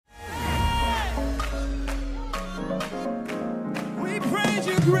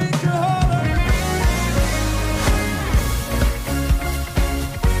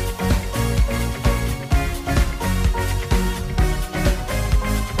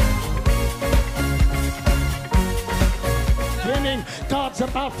God's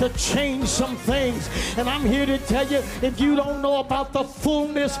about to change some things. And I'm here to tell you, if you don't know about the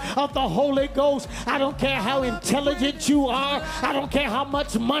fullness of the Holy Ghost, I don't care how intelligent you are, I don't care how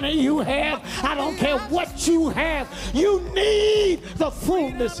much money you have, I don't care what you have, you need the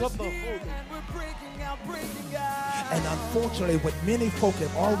fullness of the Holy Ghost. And unfortunately, what many folk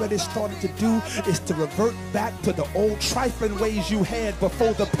have already started to do is to revert back to the old trifling ways you had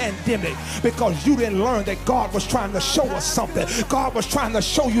before the pandemic, because you didn't learn that God was trying to show us something. God was trying to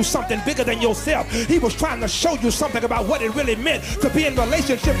show you something bigger than yourself. He was trying to show you something about what it really meant to be in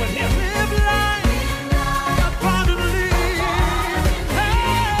relationship with Him. Live life.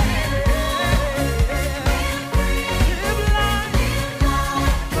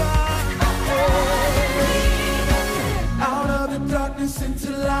 Into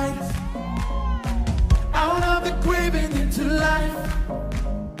life, out of the grave and into life,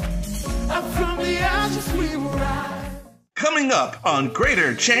 up from the ashes we will rise. Coming up on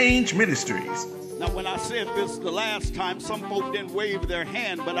Greater Change Ministries. Now, when I said this the last time, some folk didn't wave their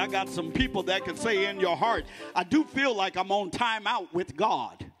hand, but I got some people that can say in your heart, I do feel like I'm on time out with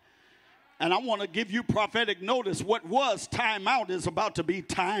God. And I want to give you prophetic notice. What was time out is about to be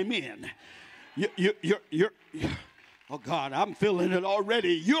time in. You're oh, God, I'm feeling it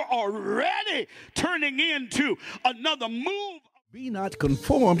already. You're already turning into another move. Be not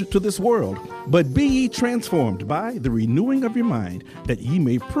conformed to this world, but be ye transformed by the renewing of your mind, that ye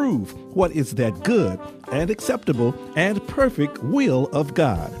may prove what is that good and acceptable and perfect will of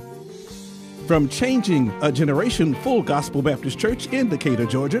God. From Changing a Generation Full Gospel Baptist Church in Decatur,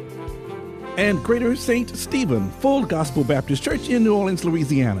 Georgia, and Greater St. Stephen Full Gospel Baptist Church in New Orleans,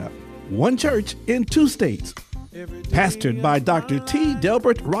 Louisiana. One church in 2 states. Pastored by Dr. T.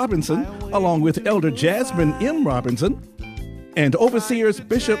 Delbert Robinson, along with Elder Jasmine M. Robinson, and overseers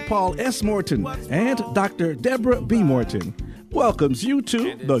Bishop Paul S. Morton and Dr. Deborah B. Morton, welcomes you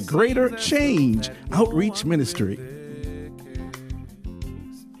to the Greater Change Outreach Ministry.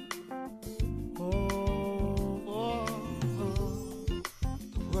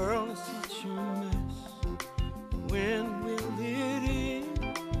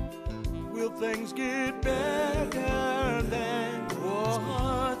 Things get better than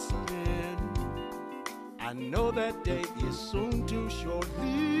what's been. I know that day is soon to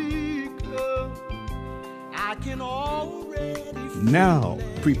shortly come. I can already feel. Now,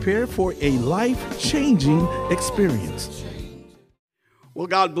 prepare for a life-changing experience. Well,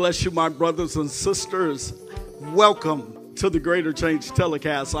 God bless you, my brothers and sisters. Welcome to the Greater Change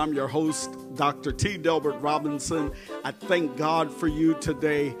telecast. I'm your host, Dr. T. Delbert Robinson. I thank God for you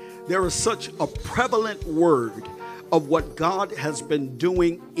today. There is such a prevalent word of what God has been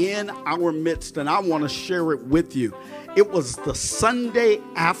doing in our midst, and I want to share it with you. It was the Sunday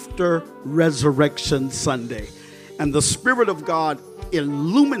after Resurrection Sunday, and the Spirit of God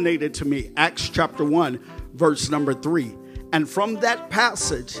illuminated to me Acts chapter 1, verse number 3. And from that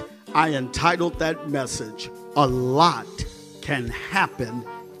passage, I entitled that message, A Lot Can Happen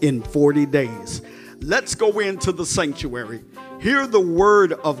in 40 Days. Let's go into the sanctuary. Hear the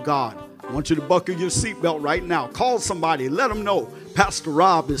word of God. I want you to buckle your seatbelt right now. Call somebody. Let them know Pastor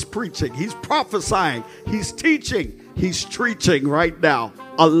Rob is preaching. He's prophesying. He's teaching. He's preaching right now.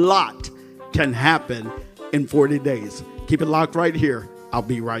 A lot can happen in 40 days. Keep it locked right here. I'll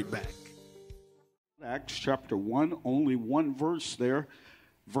be right back. Acts chapter 1, only one verse there.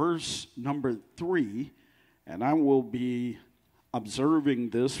 Verse number 3. And I will be observing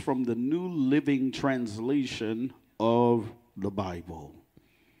this from the New Living Translation of the Bible.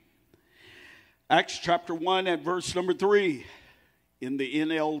 Acts chapter 1 at verse number 3 in the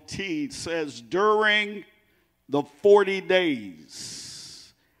NLT says, during the 40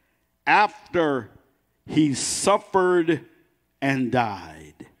 days after he suffered and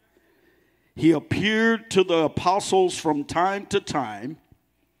died, he appeared to the apostles from time to time,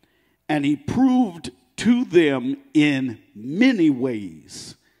 and he proved to them in many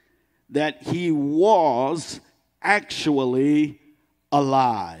ways that he was actually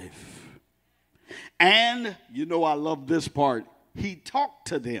alive. And, you know, I love this part, he talked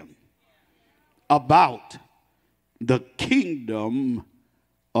to them about the kingdom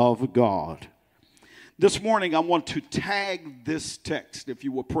of God. This morning, I want to tag this text. If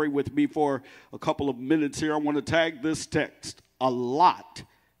you will pray with me for a couple of minutes here, I want to tag this text. A lot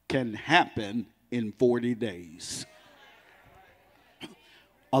can happen in 40 days.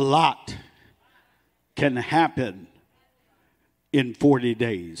 A lot can happen in 40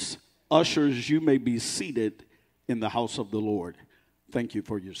 days. Ushers, you may be seated in the house of the Lord. Thank you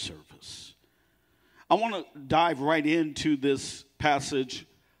for your service. I want to dive right into this passage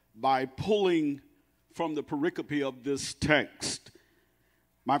by pulling from the pericope of this text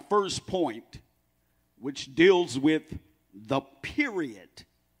my first point, which deals with the period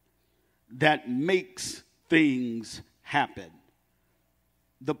that makes things happen.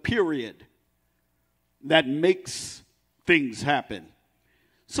 The period that makes things happen.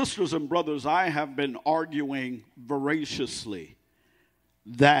 Sisters and brothers, I have been arguing voraciously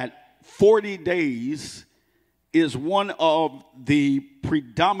that 40 days is one of the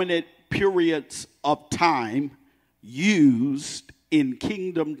predominant periods of time used in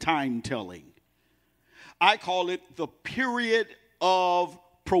kingdom time telling. I call it the period of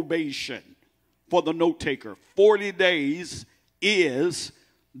probation. For the note taker, 40 days is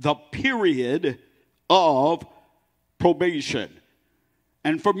the period of probation.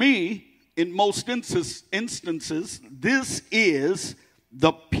 And for me, in most instances, this is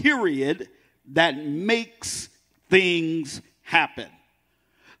the period that makes things happen.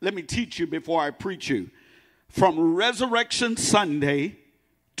 Let me teach you before I preach you. From Resurrection Sunday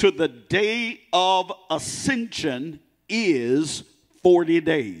to the day of Ascension is 40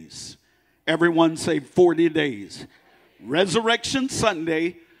 days. Everyone say 40 days. Resurrection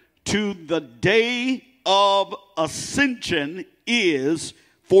Sunday to the day of Ascension is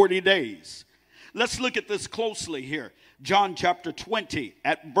 40 days. Let's look at this closely here. John chapter 20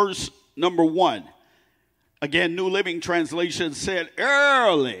 at verse number 1. Again, New Living Translation said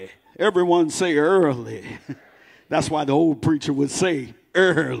early. Everyone say early. That's why the old preacher would say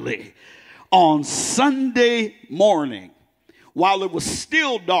early. On Sunday morning, while it was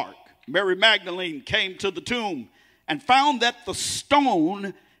still dark, Mary Magdalene came to the tomb and found that the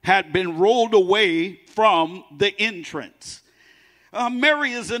stone had been rolled away from the entrance.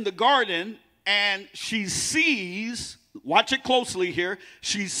 Mary is in the garden and she sees, watch it closely here,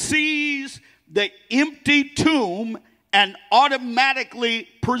 she sees the empty tomb and automatically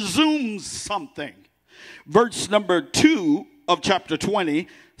presumes something. Verse number 2 of chapter 20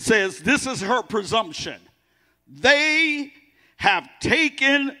 says, this is her presumption. They have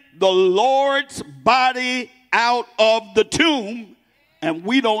taken the Lord's body out of the tomb, and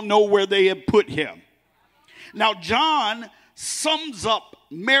we don't know where they have put him. Now, John sums up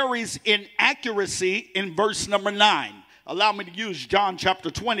Mary's inaccuracy in verse number 9. Allow me to use John chapter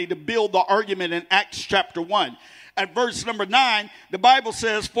 20 to build the argument in Acts chapter 1. At verse number 9, the Bible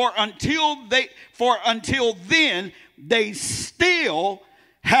says, for until then, they still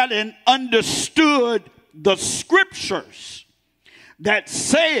hadn't understood the scriptures that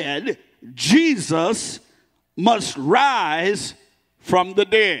said Jesus must rise from the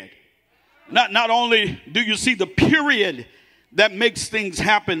dead. Not only do you see the period that makes things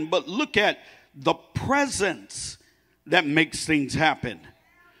happen, but look at the presence that makes things happen.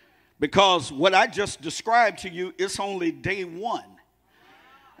 Because what I just described to you is only day one.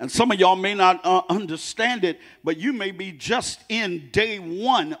 And some of y'all may not understand it, but you may be just in day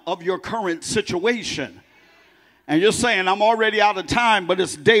one of your current situation. And you're saying, I'm already out of time, but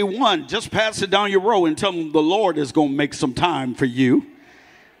it's day one. Just pass it down your row and tell them the Lord is going to make some time for you.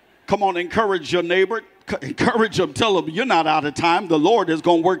 Come on, encourage your neighbor. Encourage them. Tell them you're not out of time. The Lord is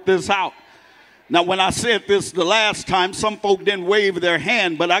going to work this out. Now, when I said this the last time, some folk didn't wave their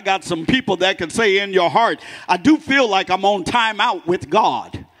hand, but I got some people that can say in your heart, I do feel like I'm on time out with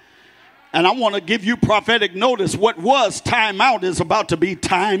God. And I want to give you prophetic notice. What was time out is about to be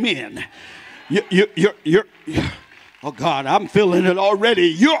time in. Oh God, I'm feeling it already.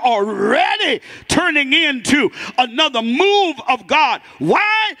 You're already turning into another move of God.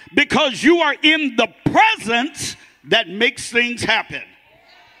 Why? Because you are in the presence that makes things happen.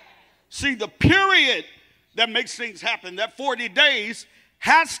 See, the period that makes things happen, that 40 days,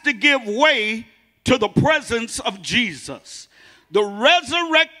 has to give way to the presence of Jesus. The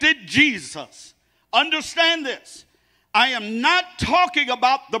resurrected Jesus. Understand this. I am not talking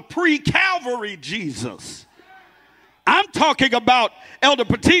about the pre-Calvary Jesus. I'm talking about, Elder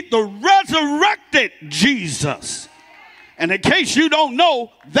Petit, the resurrected Jesus. And in case you don't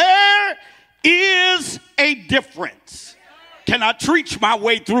know, there is a difference. Can I preach my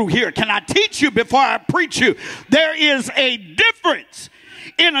way through here? Can I teach you before I preach you? There is a difference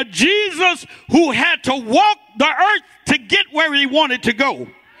in a Jesus who had to walk the earth to get where he wanted to go.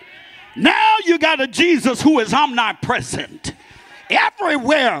 Now you got a Jesus who is omnipresent,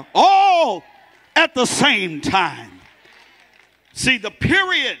 everywhere, all at the same time. See, the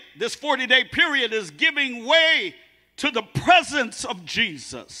period, this 40-day period is giving way to the presence of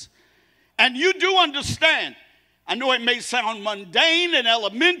Jesus. And you do understand, I know it may sound mundane and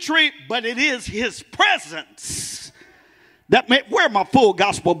elementary, but it is his presence. Where my Full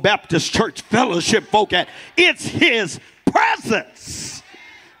Gospel Baptist Church Fellowship folk at? It's his presence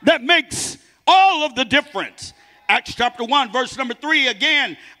that makes all of the difference. Acts chapter 1, verse number 3,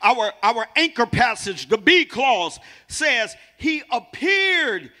 again, our anchor passage, the B clause, says, he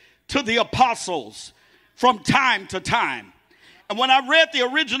appeared to the apostles from time to time. And when I read the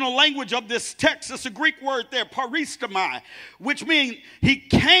original language of this text, it's a Greek word there, paristomai, which means he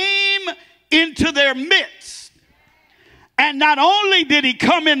came into their midst. And not only did he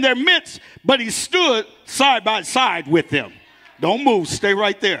come in their midst, but he stood side by side with them. Don't move. Stay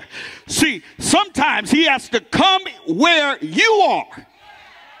right there. See, sometimes he has to come where you are.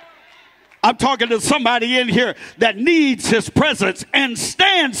 I'm talking to somebody in here that needs his presence and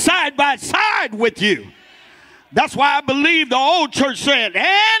stand side by side with you. That's why I believe the old church said,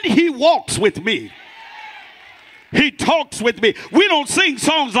 and he walks with me. He talks with me. We don't sing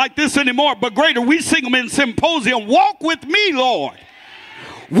songs like this anymore, but greater, we sing them in symposium. Walk with me, Lord.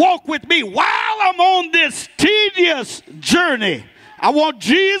 Walk with me while I'm on this tedious journey. I want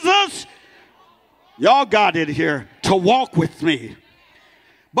Jesus, y'all got it here, to walk with me.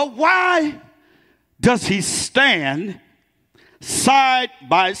 But why does he stand side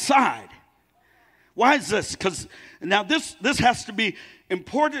by side? Why is this? Because now this has to be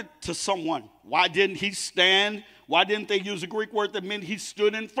important to someone. Why didn't he stand? Why didn't they use a Greek word that meant he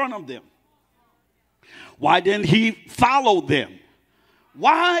stood in front of them? Why didn't he follow them?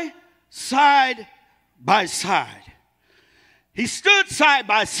 Why side by side? He stood side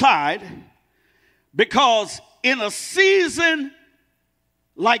by side because in a season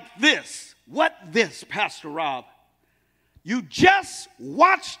like this, what this, Pastor Rob? You just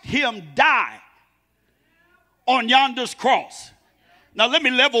watched him die on yonder's cross. Now let me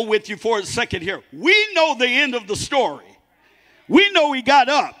level with you for a second here. We know the end of the story. We know he got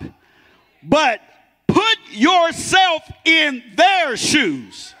up, but put yourself in their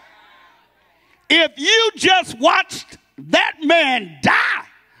shoes. If you just watched that man die,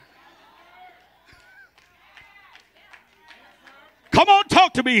 come on,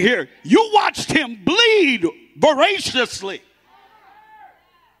 talk to me here. You watched him bleed voraciously.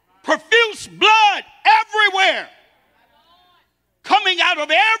 Profuse blood everywhere, coming out of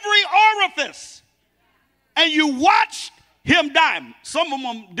every orifice. And you watched him die. Some of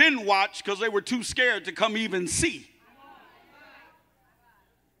them didn't watch because they were too scared to come even see.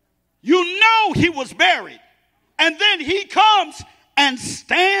 You know he was buried. And then he comes and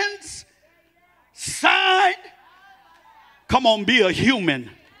stands side. Come on, be a human.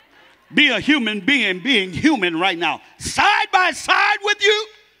 Be a human being human right now. Side by side with you.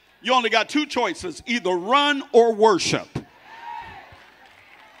 You only got two choices, either run or worship.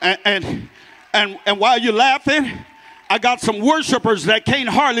 And while you're laughing, I got some worshipers that can't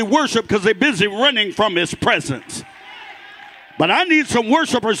hardly worship because they're busy running from his presence. But I need some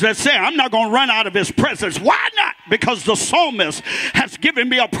worshipers that say, I'm not going to run out of his presence. Why not? Because the psalmist has given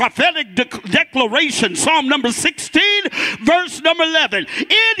me a prophetic declaration. Psalm number 16, verse number 11.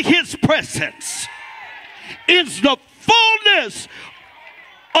 In his presence is the fullness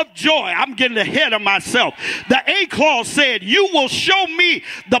of joy. I'm getting ahead of myself. The A clause said, you will show me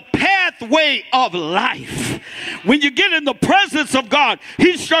the pathway of life. When you get in the presence of God,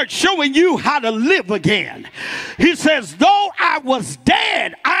 he starts showing you how to live again. He says, though I was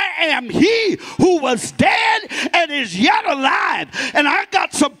dead, I am he who was dead and is yet alive. And I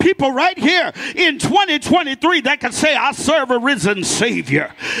got some people right here in 2023 that can say, I serve a risen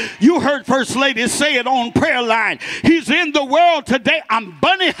Savior. You heard First Lady say it on prayer line. He's in the world today. I'm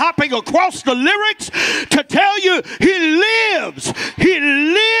bunny hopping across the lyrics to tell you he lives. He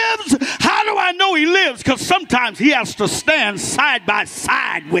lives. How do I know he lives? Because sometimes he has to stand side by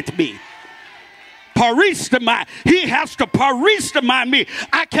side with me. Paristomai. He has to paristomai me.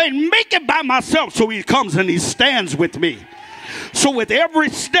 I can't make it by myself, so he comes and he stands with me. So with every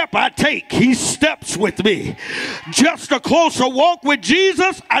step I take, he steps with me. Just a closer walk with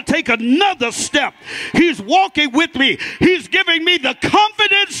Jesus, I take another step. He's walking with me. He's giving me the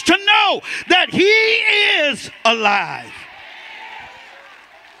confidence to know that he is alive.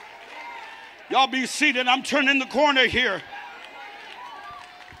 Y'all be seated. I'm turning the corner here.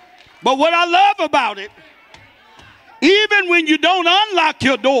 But what I love about it, even when you don't unlock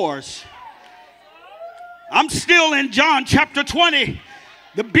your doors, I'm still in John chapter 20.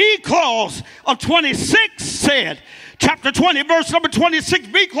 The B clause of 26 said, chapter 20, verse number 26,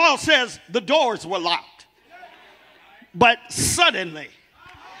 B clause says the doors were locked. But suddenly,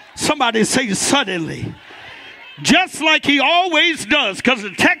 somebody say suddenly, just like he always does, because the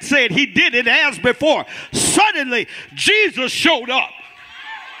text said he did it as before. Suddenly, Jesus showed up.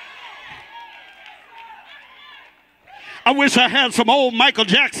 I wish I had some old Michael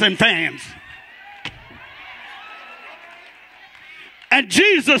Jackson fans. And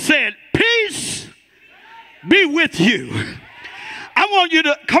Jesus said, peace be with you. I want you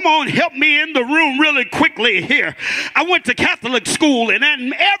to come on, help me in the room really quickly here. I went to Catholic school, and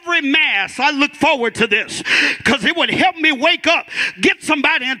in every Mass, I look forward to this because it would help me wake up. Get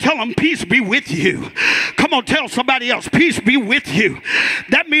somebody and tell them, peace be with you. Come on, tell somebody else, peace be with you.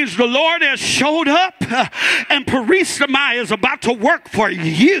 That means the Lord has showed up and Paristamai is about to work for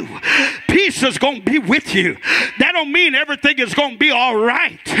you. Peace is going to be with you. That don't mean everything is going to be all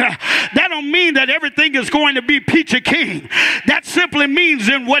right. That don't mean that everything is going to be peachy keen. That simply means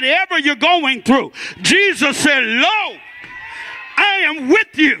in whatever you're going through, Jesus said, lo, I am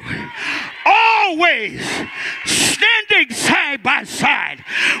with you always, standing side by side.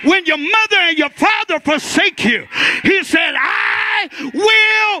 When your mother and your father forsake you, he said, I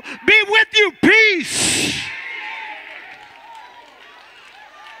will be with you. Peace.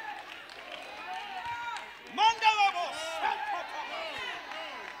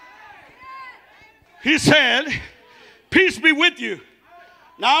 He said, peace be with you.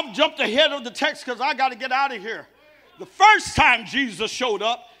 Now, I've jumped ahead of the text because I got to get out of here. The first time Jesus showed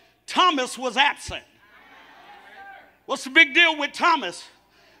up, Thomas was absent. What's the big deal with Thomas?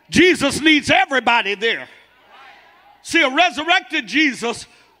 Jesus needs everybody there. See, a resurrected Jesus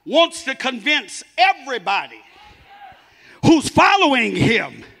wants to convince everybody who's following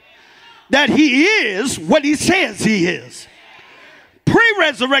him that he is what he says he is.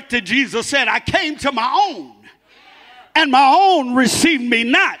 Pre-resurrected Jesus said, I came to my own, and my own received me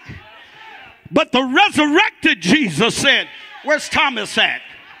not. But the resurrected Jesus said, where's Thomas at?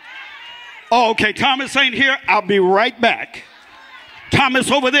 Oh, okay, Thomas ain't here. I'll be right back. Thomas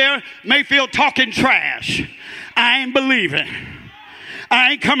over there, Mayfield, talking trash. I ain't believing.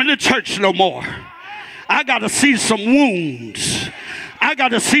 I ain't coming to church no more. I got to see some wounds. I got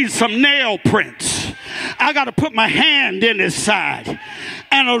to see some nail prints. I got to put my hand in his side.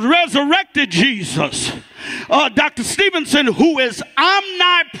 And a resurrected Jesus, Dr. Stevenson, who is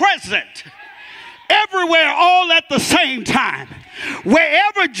omnipresent, everywhere all at the same time.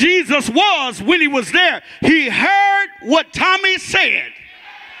 Wherever Jesus was when he was there, he heard what Tommy said.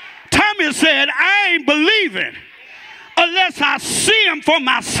 Tommy said, I ain't believing unless I see him for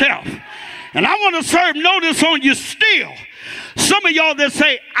myself. And I want to serve notice on you still. Some of y'all that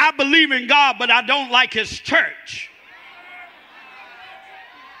say, I believe in God, but I don't like his church.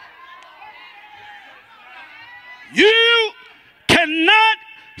 You cannot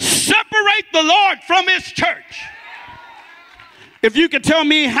separate the Lord from his church. If you can tell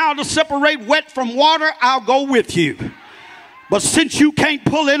me how to separate wet from water, I'll go with you. But since you can't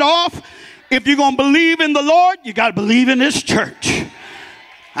pull it off, if you're going to believe in the Lord, you got to believe in his church.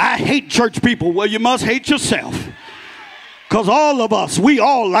 I hate church people. Well, you must hate yourself. Because all of us, we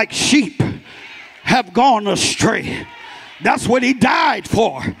all like sheep, have gone astray. That's what he died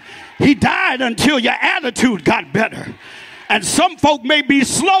for. He died until your attitude got better. And some folk may be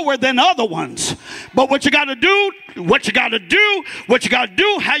slower than other ones. But what you got to do,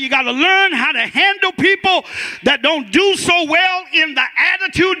 how you got to learn how to handle people that don't do so well in the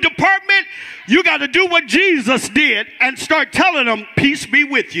attitude department, you got to do what Jesus did and start telling them, peace be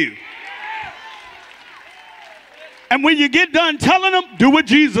with you. And when you get done telling them, do what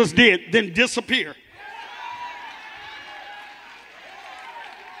Jesus did, then disappear.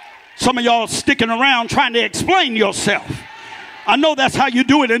 Some of y'all sticking around trying to explain yourself. I know that's how you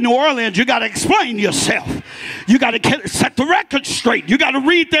do it in New Orleans. You got to explain yourself. You got to set the record straight. You got to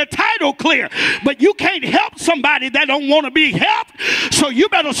read their title clear. But you can't help somebody that don't want to be helped. So you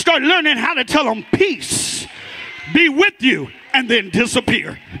better start learning how to tell them peace be with you and then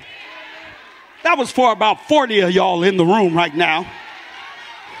disappear. That was for about 40 of y'all in the room right now.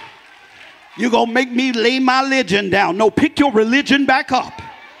 You're going to make me lay my religion down. No, pick your religion back up.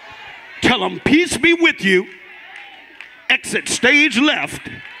 Tell them peace be with you. Exit stage left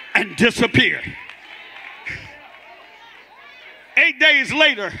and disappear. 8 days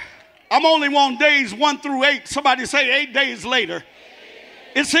later, I'm only on days 1 through 8. Somebody say 8 days later.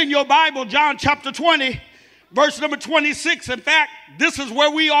 It's in your Bible, John chapter 20, verse number 26. In fact, this is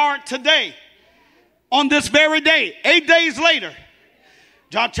where we are today. On this very day, 8 days later,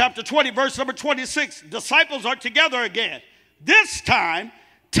 John chapter 20, verse number 26, disciples are together again. This time,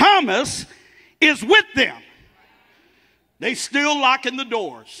 Thomas is with them. They still locking the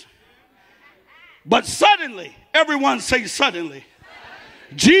doors. But suddenly, everyone say suddenly,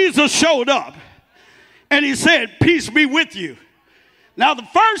 Jesus showed up and he said, peace be with you. Now, the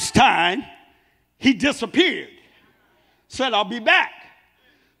first time, he disappeared. Said, I'll be back.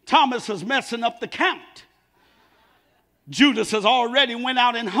 Thomas is messing up the count. Judas has already went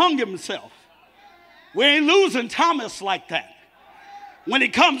out and hung himself. We ain't losing Thomas like that. When he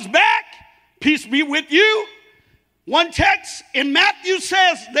comes back, Peace be with you. One text in Matthew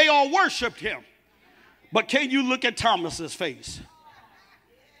says they all worshiped him. But can you look at Thomas's face?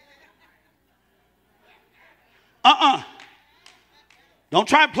 Don't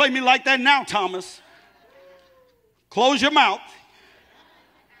try to play me like that now, Thomas. Close your mouth.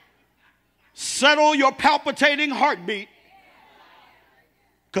 Settle your palpitating heartbeat.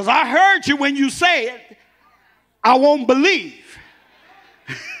 Because I heard you when you said, I won't believe.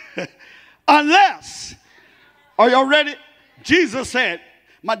 Unless, are y'all ready? Jesus said,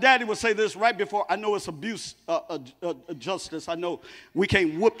 my daddy would say this right before, I know it's abuse, justice. I know we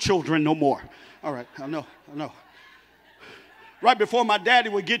can't whoop children no more. All right, I know. Right before my daddy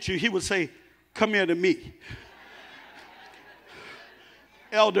would get you, he would say, come here to me.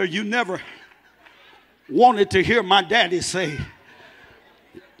 Elder, you never wanted to hear my daddy say,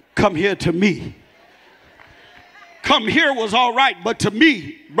 come here to me. Come here was all right, but to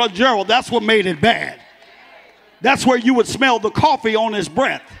me, Brother Gerald, that's what made it bad. That's where you would smell the coffee on his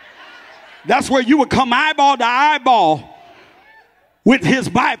breath. That's where you would come eyeball to eyeball with his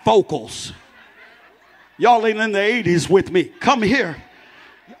bifocals. Y'all ain't in the 80s with me. Come here.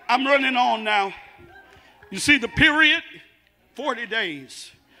 I'm running on now. You see the period? 40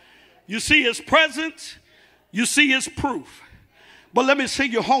 days. You see his presence. You see his proof. But let me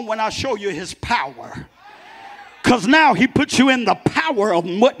send you home when I show you his power. Because now he puts you in the power of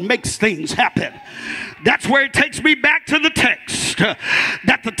what makes things happen. That's where it takes me back to the text.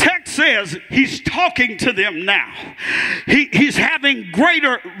 That the text says he's talking to them now. He's having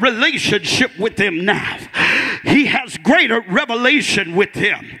greater relationship with them now. He has greater revelation with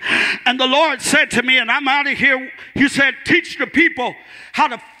them. And the Lord said to me, and I'm out of here, he said, teach the people how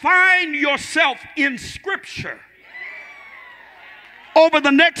to find yourself in Scripture. Over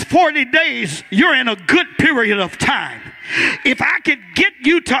the next 40 days, you're in a good period of time. If I could get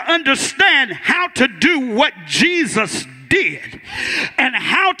you to understand how to do what Jesus did and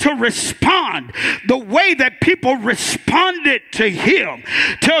how to respond the way that people responded to him,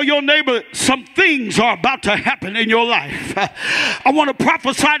 tell your neighbor some things are about to happen in your life. I want to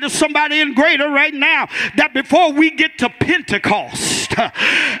prophesy to somebody in greater right now that before we get to Pentecost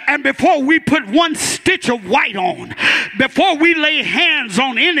and before we put one stitch of white on, before we lay hands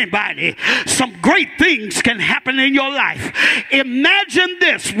on anybody, some great things can happen in your life. Imagine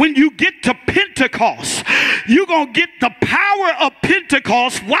this: when you get to Pentecost, you're going to get the power of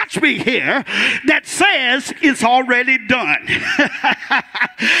Pentecost, watch me here, that says it's already done.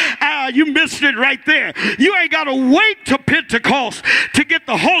 You missed it right there. You ain't got to wait to Pentecost to get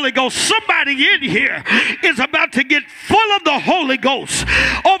the Holy Ghost. Somebody in here is about to get full of the Holy Ghost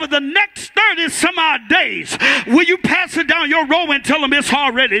over the next 30 some odd days. Will you pass it down your row and tell them it's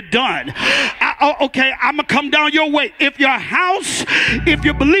already done? Okay, I'm going to come down your way. If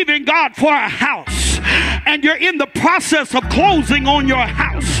you believe in God for a house and you're in the process of closing on your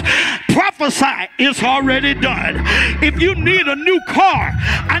house, prophesy it's already done. If you need a new car,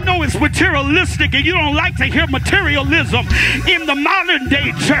 I know it's materialistic and you don't like to hear materialism in the modern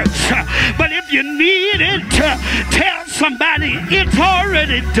day church, but if you need it, tell somebody it's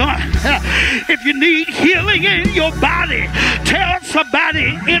already done. If you need healing in your body, tell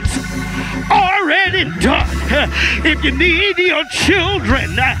somebody it's already done. If you need your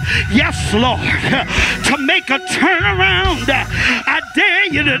children, yes Lord, to make a turnaround, I dare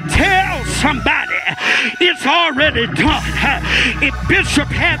you to tell somebody it's already done. If Bishop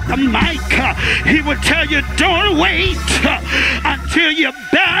had the mic, he would tell you, don't wait until your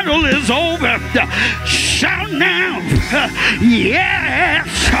battle is over. Shout now, yes,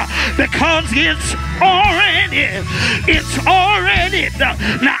 because it's already done.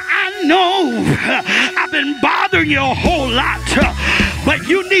 Now I know I've been bothering you a whole lot, but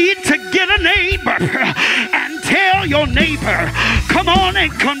you need to get a neighbor and tell your neighbor, come on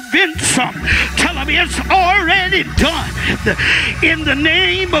and convince them. Tell them it's already done in the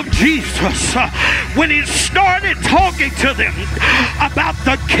name of Jesus. When he started talking to them about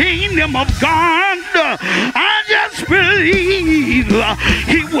the kingdom of God, I just believe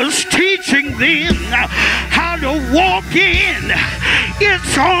he was teaching them how to walk in.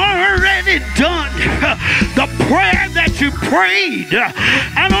 It's already done. The prayer that you prayed,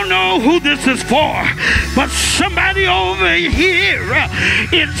 I don't know who this is for, but somebody over here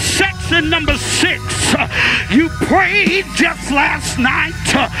in section number 6, you prayed just last night.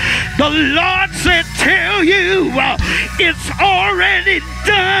 The Lord said, tell you it's already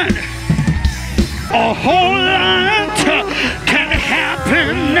done. A whole lot can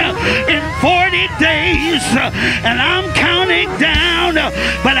happen in 40 days, and I'm counting down,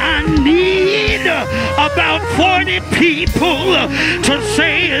 but I need about 40 people to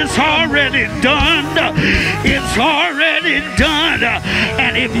say It's already done. It's already done.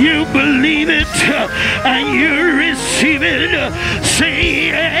 And if you believe it and you receive it, say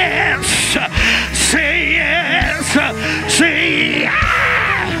yes. Say yes. Say yes.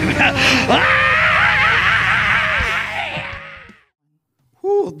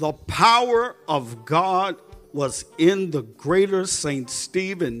 Ooh, the power of God was in the Greater St.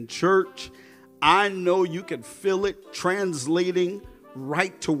 Stephen Church. I know you can feel it translating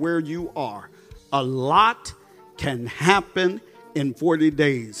right to where you are. A lot can happen in 40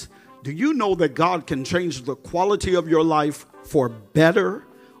 days. Do you know that God can change the quality of your life for better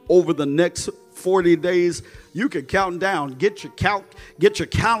over the next 40 days? You can count down, get your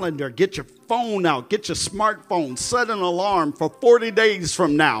calendar, get your phone out, get your smartphone, set an alarm for 40 days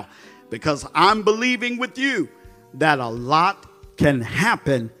from now, because I'm believing with you that a lot can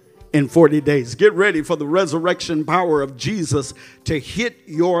happen in 40 days. Get ready for the resurrection power of Jesus to hit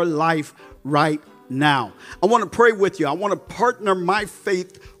your life right now. I want to pray with you. I want to partner my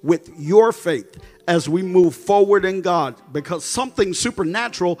faith with your faith as we move forward in God, because something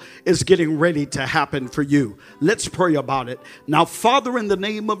supernatural is getting ready to happen for you. Let's pray about it. Now, Father, in the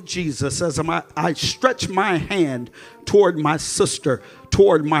name of Jesus, as I stretch my hand toward my sister,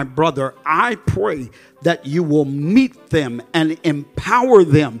 toward my brother, I pray that you will meet them and empower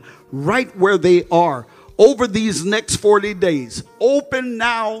them right where they are over these next 40 days. Open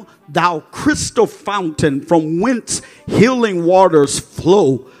now, thou crystal fountain, from whence healing waters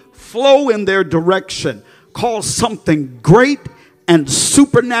flow in their direction. Cause something great and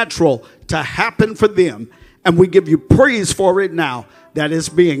supernatural to happen for them. And we give you praise for it now, that is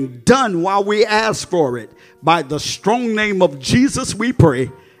being done while we ask for it. By the strong name of Jesus we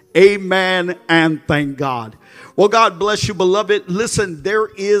pray. Amen and thank God. Well, God bless you, beloved. Listen, there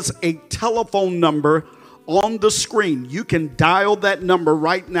is a telephone number on the screen. You can dial that number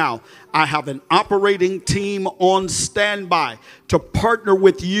right now. I have an operating team on standby to partner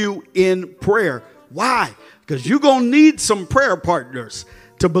with you in prayer. Why? Because you're going to need some prayer partners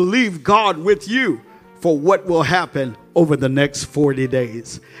to believe God with you for what will happen over the next 40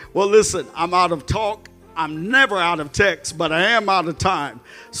 days. Well, listen, I'm out of talk. I'm never out of text, but I am out of time.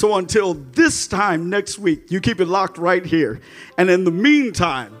 So until this time next week, you keep it locked right here. And in the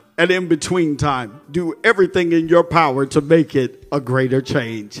meantime, and in between time, do everything in your power to make it a greater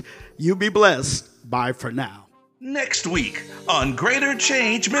change. You be blessed. Bye for now. Next week on Greater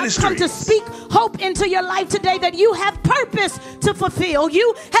Change I've Ministries. come to speak hope into your life today, that you have purpose to fulfill.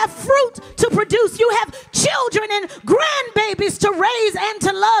 You have fruit to produce. You have children and grandbabies to raise and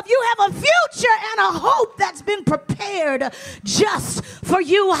to love. You have a future and a hope that's been prepared just for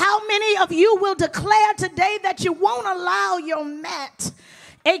you. How many of you will declare today that you won't allow your mat,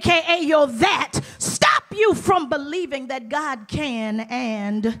 aka your that, stop you from believing that God can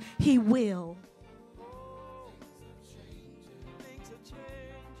and he will?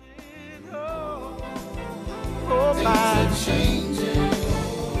 Oh, my.